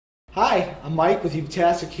Hi, I'm Mike with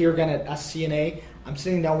Utastic here again at SCNA. I'm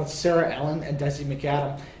sitting down with Sarah Allen and Desi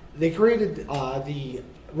McAdam. They created the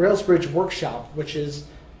Rails Bridge Workshop, which is,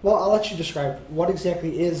 well, I'll let you describe what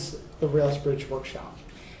exactly is the Rails Bridge Workshop.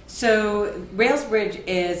 So Rails Bridge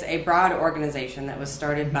is a broad organization that was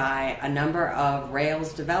started by a number of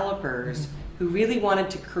Rails developers who really wanted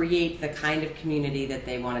to create the kind of community that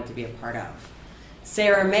they wanted to be a part of.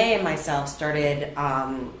 Sarah May and myself started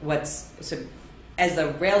as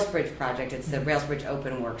the Rails Bridge project. It's the Rails Bridge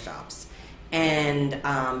Open Workshops. And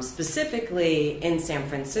specifically in San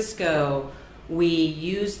Francisco, we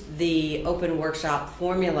used the open workshop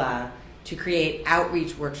formula to create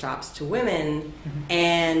outreach workshops to women.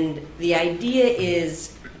 And the idea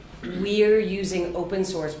is we're using open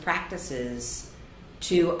source practices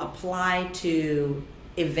to apply to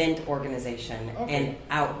event organization and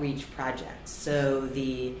outreach projects. So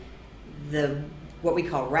the what we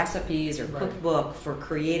call recipes or cookbook for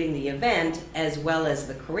creating the event, as well as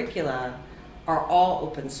the curricula, are all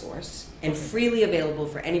open source and freely available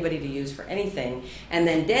for anybody to use for anything. And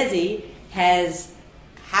then Desi has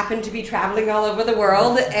happened to be traveling all over the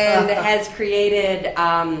world and has created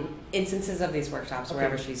instances of these workshops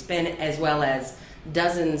wherever she's been, as well as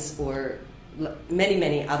dozens or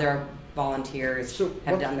many other volunteers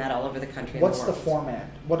have done that all over the country. What's the format?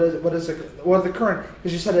 What is the current?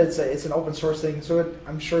 Because you said it's an open source thing, so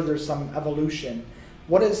I'm sure there's some evolution.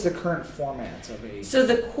 What is the current format of a? So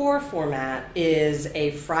the core format is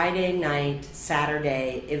a Friday night,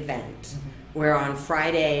 Saturday event, where on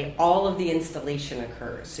Friday all of the installation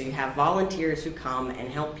occurs. So you have volunteers who come and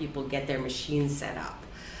help people get their machines set up,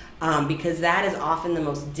 because that is often the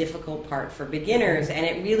most difficult part for beginners, and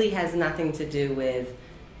it really has nothing to do with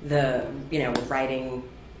with writing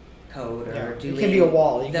code or doing it can be a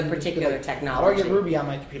wall. The particular technology. How do I get Ruby on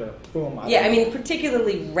my computer? Boom. I mean,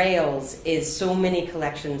 particularly Rails is so many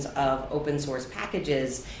collections of open source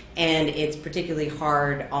packages, and it's particularly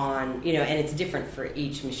hard on, and it's different for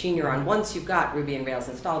each machine you're on. Once you've got Ruby and Rails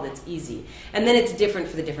installed, it's easy. And then it's different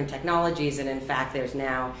for the different technologies, and in fact, there's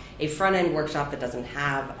now a front-end workshop that doesn't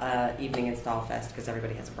have an evening install fest because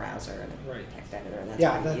everybody has a browser and a text editor, and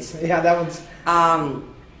that's that one's...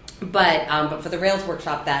 But for the Rails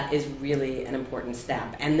workshop, that is really an important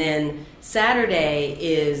step. And then Saturday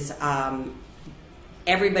is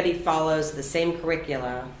everybody follows the same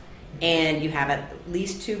curricula, and you have at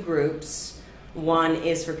least two groups. One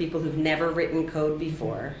is for people who've never written code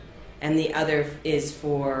before, and the other is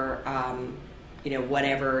for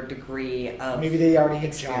whatever degree of maybe they already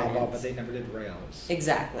hit Java, but they never did Rails.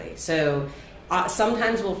 Exactly. So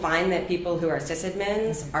sometimes we'll find that people who are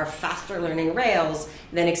sysadmins are faster learning Rails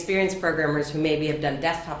than experienced programmers who maybe have done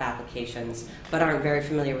desktop applications but aren't very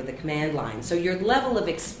familiar with the command line. So your level of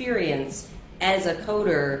experience as a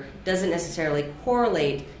coder doesn't necessarily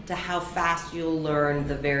correlate to how fast you'll learn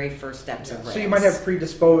the very first steps of Rails. So you might have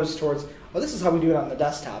predisposed towards, this is how we do it on the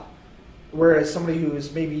desktop, whereas somebody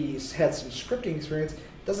who's maybe had some scripting experience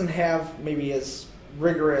doesn't have maybe as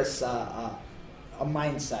rigorous a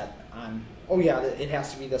mindset on, it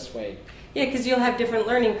has to be this way. Yeah, because you'll have different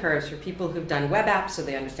learning curves for people who've done web apps, so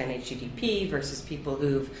they understand HTTP, versus people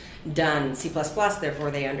who've done C++,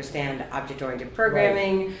 therefore they understand object-oriented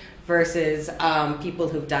programming, versus people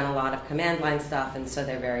who've done a lot of command line stuff, and so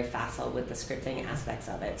they're very facile with the scripting aspects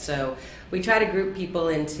of it. So we try to group people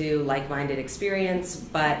into like-minded experience,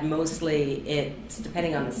 but mostly it's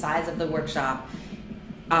depending on the size of the workshop.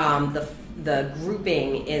 The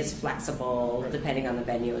grouping is flexible depending on the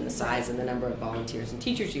venue and the size and the number of volunteers and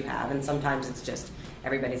teachers you have, and sometimes it's just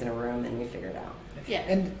everybody's in a room and we figure it out. Yeah.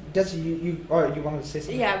 And Desi, you wanted to say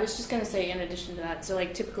something? Yeah, I was just going to say in addition to that, so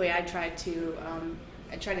typically I try to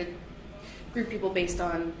group people based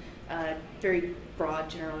on very broad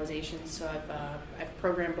generalizations. So I've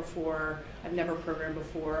programmed before, I've never programmed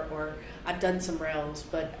before, or I've done some Rails,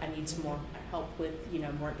 but I need some more help with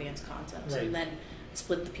more advanced concepts, and then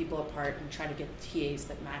split the people apart and try to get TAs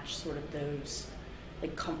that match sort of those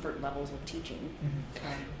comfort levels of teaching.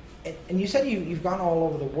 And you said you've gone all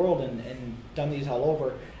over the world and done these all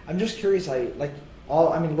over. I'm just curious,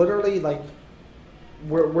 literally,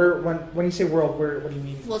 where when you say world, what do you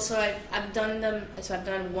mean? Well, so I've done them. So I've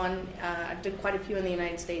done one. I've done quite a few in the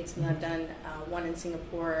United States, and I've done one in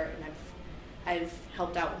Singapore, and I've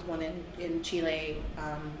helped out with one in Chile.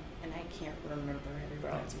 And I can't remember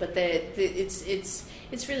everywhere else, but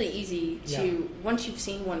it's really easy to once you've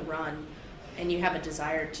seen one run, and you have a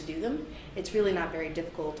desire to do them. It's really not very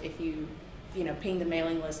difficult if you ping the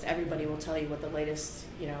mailing list. Everybody will tell you what the latest.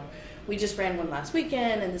 We just ran one last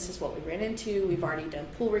weekend, and this is what we ran into. We've already done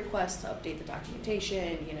pull requests to update the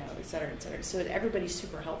documentation, et cetera, et cetera. So everybody's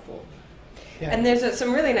super helpful. Yeah. And there's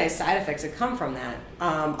some really nice side effects that come from that.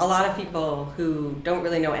 A lot of people who don't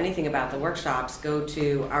really know anything about the workshops go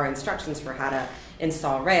to our instructions for how to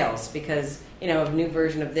install Rails because, a new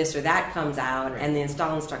version of this or that comes out and the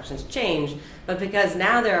install instructions change. But because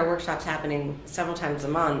now there are workshops happening several times a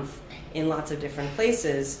month in lots of different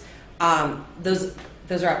places, those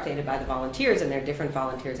are updated by the volunteers, and they're different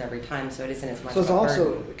volunteers every time, so it isn't as much. So it's of a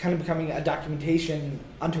also burden. kind of becoming a documentation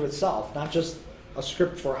unto itself, not just a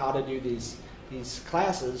script for how to do these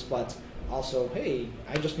classes, but also, hey,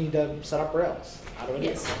 I just need to set up Rails. How do I do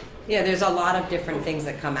Yes. it? Yeah, there's a lot of different things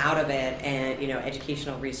that come out of it, and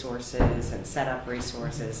educational resources and setup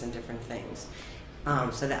resources and different things.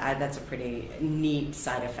 So that's a pretty neat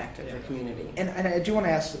side effect of the community. And I do want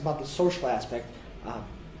to ask about the social aspect.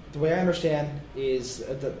 The way I understand is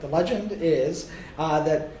the legend is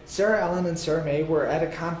that Sarah Ellen and Sarah May were at a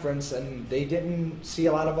conference and they didn't see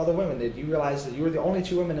a lot of other women. Did you realize that you were the only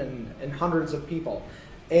two women in hundreds of people,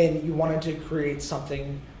 and you wanted to create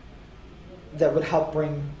something that would help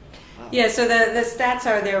bring? Yeah. So the stats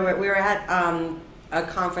are we were at a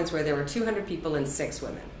conference where there were 200 people and 6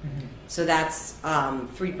 women. Mm-hmm. So that's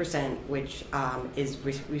 3%, which is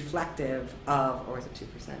reflective of, or is it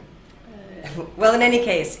 2%? Well, in any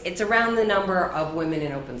case, it's around the number of women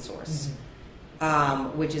in open source,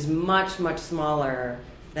 which is much, much smaller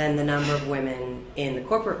than the number of women in the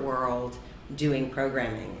corporate world doing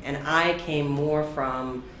programming. And I came more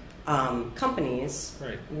from companies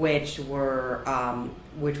which were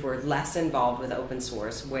less involved with open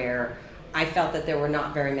source, where I felt that there were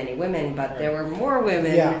not very many women, but there were more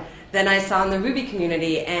women than I saw in the Ruby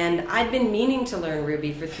community. And I'd been meaning to learn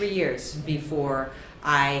Ruby for 3 years before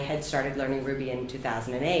I had started learning Ruby in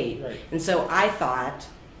 2008. Right. And so I thought,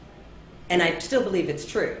 and I still believe it's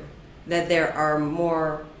true, that there are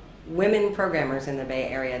more women programmers in the Bay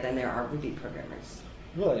Area than there are Ruby programmers.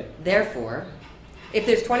 Really? Therefore, if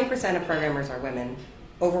there's 20% of programmers are women,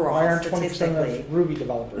 overall, Why aren't 20% statistically, of Ruby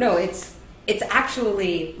developers? no, it's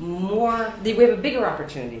actually more, we have a bigger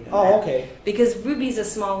opportunity than that. Oh, okay. Because Ruby's a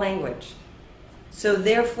small language. So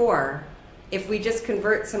therefore, if we just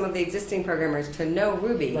convert some of the existing programmers to know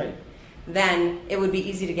Ruby, then it would be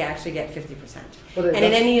easy to actually get 50%. And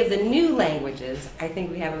in any of the new languages, I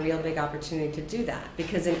think we have a real big opportunity to do that,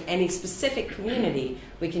 because in any specific community,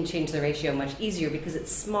 we can change the ratio much easier because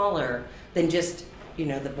it's smaller than just,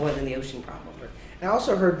 the boil in the ocean problem. And I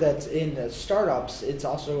also heard that in the startups, it's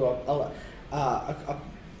also a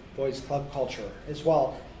boys club culture as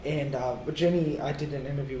well. And with Jenny, I did an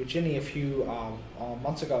interview with Jenny a few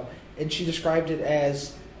months ago, and she described it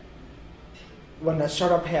as when a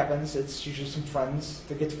startup happens, it's usually some friends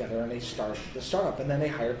that get together and they start the startup, and then they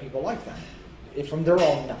hire people like them from their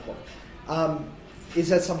own network. Is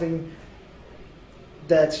that something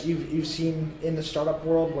that you've seen in the startup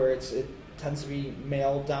world, where it tends to be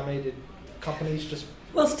male-dominated companies? Just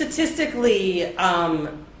well, statistically,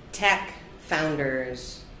 tech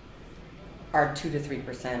founders are 2 to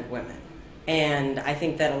 3% women, and I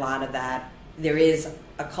think that a lot of that, there is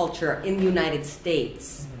a culture in the United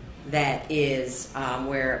States that is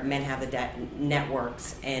where men have the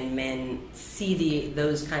networks and men see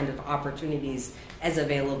those kind of opportunities as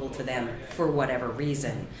available to them for whatever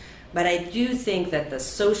reason. But I do think that the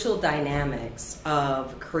social dynamics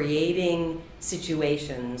of creating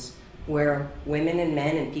situations where women and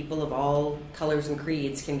men and people of all colors and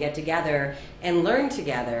creeds can get together and learn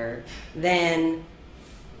together, then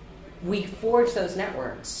we forge those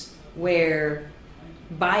networks where,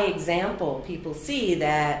 by example, people see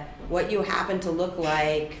that what you happen to look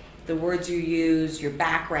like, the words you use, your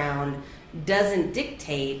background, doesn't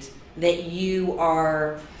dictate that you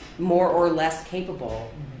are more or less capable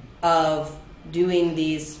of doing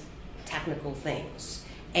these technical things.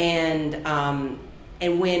 And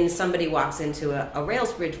when somebody walks into a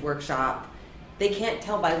Rails Bridge workshop, they can't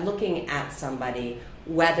tell by looking at somebody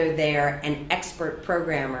whether they're an expert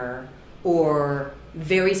programmer or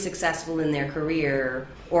very successful in their career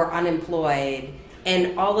or unemployed.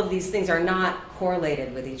 And all of these things are not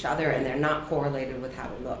correlated with each other, and they're not correlated with how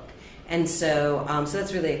we look. And so, so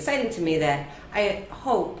that's really exciting to me, that I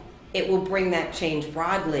hope it will bring that change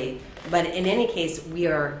broadly. But in any case, we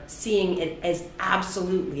are seeing it as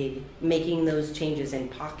absolutely making those changes in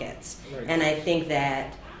pockets. Right. And I think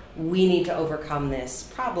that we need to overcome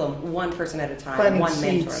this problem one person at a time, planting one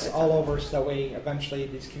mentor seeds at a time. all over, so that way eventually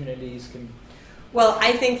these communities can... Well,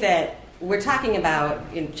 I think that we're talking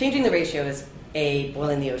about changing the ratio is a boil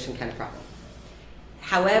in the ocean kind of problem.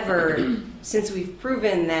 However, since we've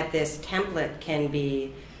proven that this template can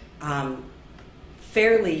be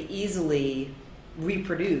fairly easily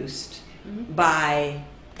reproduced by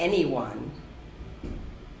anyone,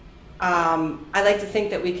 I like to think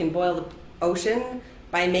that we can boil the ocean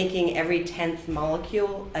by making every 10th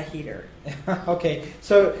molecule a heater. Okay,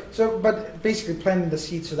 but basically planting the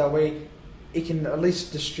seed so that way it can at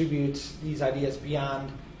least distribute these ideas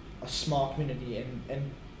beyond a small community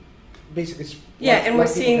and basically. Yeah, and we're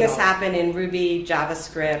seeing this happen in Ruby,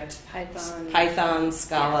 JavaScript, Python,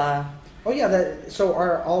 Scala. Yeah. Oh yeah, so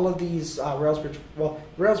are all of these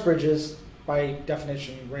Railsbridge is by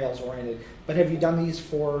definition Rails oriented, but have you done these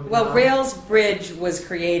for? Well, Railsbridge was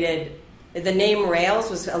created. The name Rails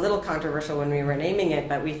was a little controversial when we were naming it,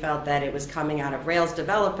 but we felt that it was coming out of Rails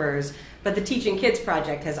developers. But the Teaching Kids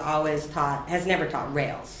project has never taught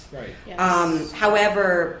Rails. Right. Yes.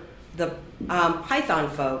 However, the Python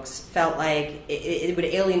folks felt like it would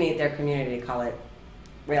alienate their community to call it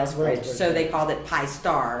Railsbridge, so they called it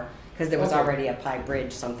PyStar because there was already a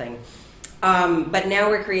PyBridge something. But now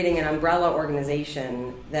we're creating an umbrella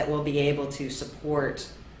organization that will be able to support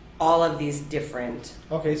all of these different.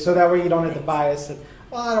 Okay, so that way you don't have the bias that,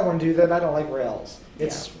 well, I don't want to do that. I don't like Rails.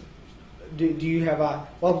 It's. Yeah. Do you have a?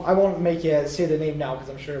 Well, I won't make you say the name now because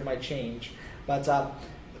I'm sure it might change. But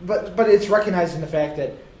it's recognizing the fact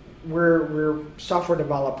that we're software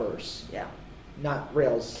developers. Yeah. Not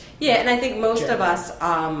Rails. Yeah, and I think most of us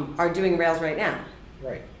are doing Rails right now.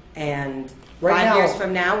 Right. And right 5 years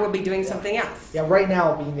from now, we'll be doing something else. Yeah, right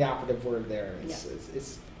now being the operative word there.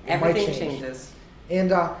 It's everything changes.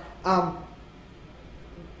 And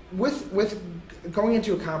with going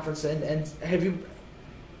into a conference and have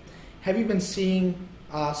you been seeing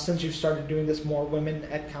since you've started doing this more women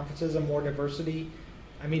at conferences and more diversity?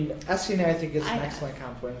 I mean, SCNA I think is an excellent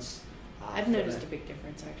conference. I've noticed a big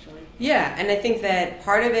difference actually. Yeah, and I think that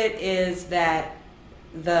part of it is that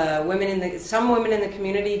some women in the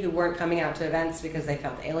community who weren't coming out to events because they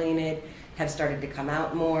felt alienated have started to come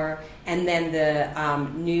out more, and then the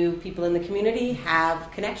new people in the community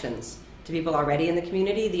have connections to people already in the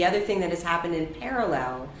community. The other thing that has happened in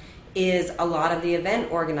parallel is a lot of the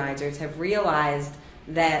event organizers have realized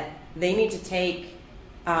that they need to take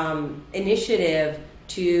initiative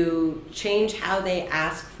to change how they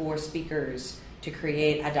ask for speakers to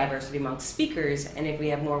create a diversity amongst speakers, and if we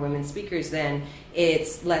have more women speakers, then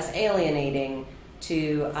it's less alienating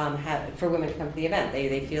for women to come to the event.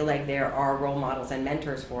 They feel like there are role models and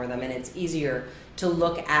mentors for them, and it's easier to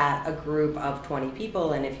look at a group of 20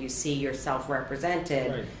 people, and if you see yourself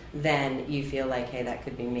represented, right, then you feel like, hey, that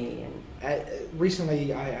could be me. And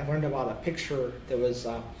recently, I learned about a picture that was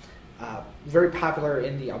very popular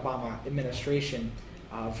in the Obama administration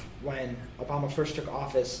of when Obama first took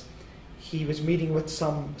office. He was meeting with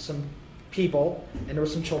some people, and there were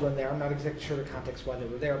some children there. I'm not exactly sure the context why they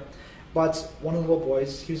were there. But one of the little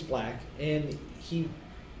boys, he was black, and he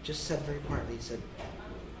just said very quietly,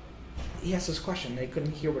 he asked this question, they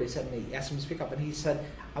couldn't hear what he said, and they asked him to speak up, and he said,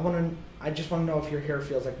 I just want to know if your hair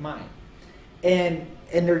feels like mine. And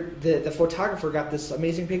the photographer got this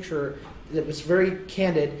amazing picture that was very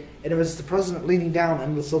candid, and it was the president leaning down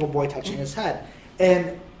and this little boy touching his head.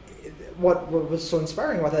 And what was so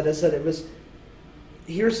inspiring about that is that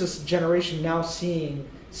here's this generation now seeing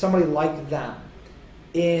somebody like them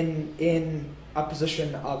in a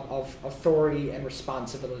position of authority and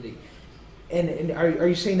responsibility. And are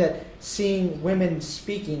you saying that seeing women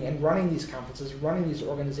speaking and running these conferences, running these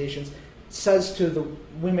organizations, says to the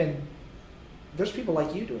women, there's people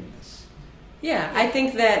like you doing this? Yeah, I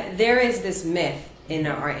think that there is this myth in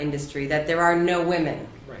our industry that there are no women.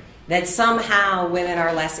 Right. That somehow women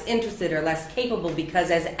are less interested or less capable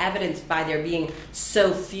because as evidenced by there being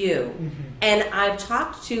so few. Mm-hmm. And I've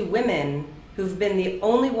talked to women who've been the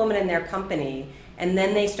only woman in their company, and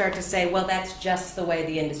then they start to say, well, that's just the way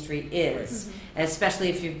the industry is, mm-hmm, and especially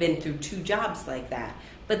if you've been through 2 jobs like that.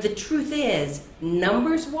 But the truth is,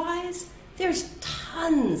 numbers-wise, there's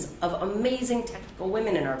tons of amazing technical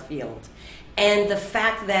women in our field. And the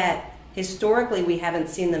fact that historically we haven't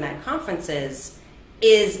seen them at conferences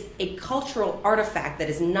is a cultural artifact that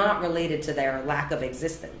is not related to their lack of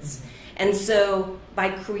existence. Mm-hmm. And so by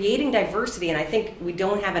creating diversity, and I think we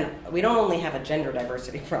don't only have a gender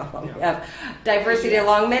diversity problem, yeah, we have diversity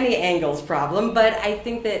along many angles problem, but I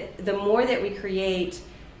think that the more that we create,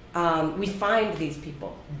 we find these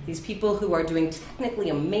people who are doing technically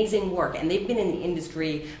amazing work, and they've been in the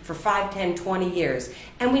industry for 5, 10, 20 years,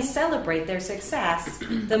 and we celebrate their success,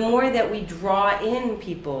 the more that we draw in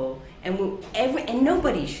people, and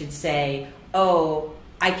nobody should say, oh,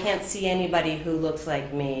 I can't see anybody who looks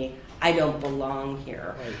like me, I don't belong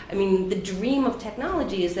here. Right. I mean, the dream of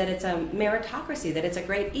technology is that it's a meritocracy, that it's a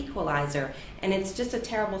great equalizer, and it's just a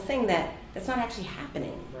terrible thing that's not actually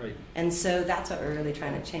happening. Right. And so that's what we're really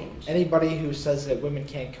trying to change. Anybody who says that women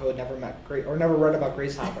can't code never met Grace or never read about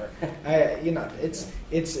Grace Hopper. It's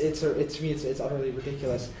to me it's utterly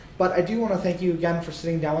ridiculous. But I do want to thank you again for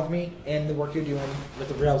sitting down with me and the work you're doing with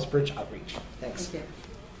the Rails Bridge outreach. Thanks. Thank you.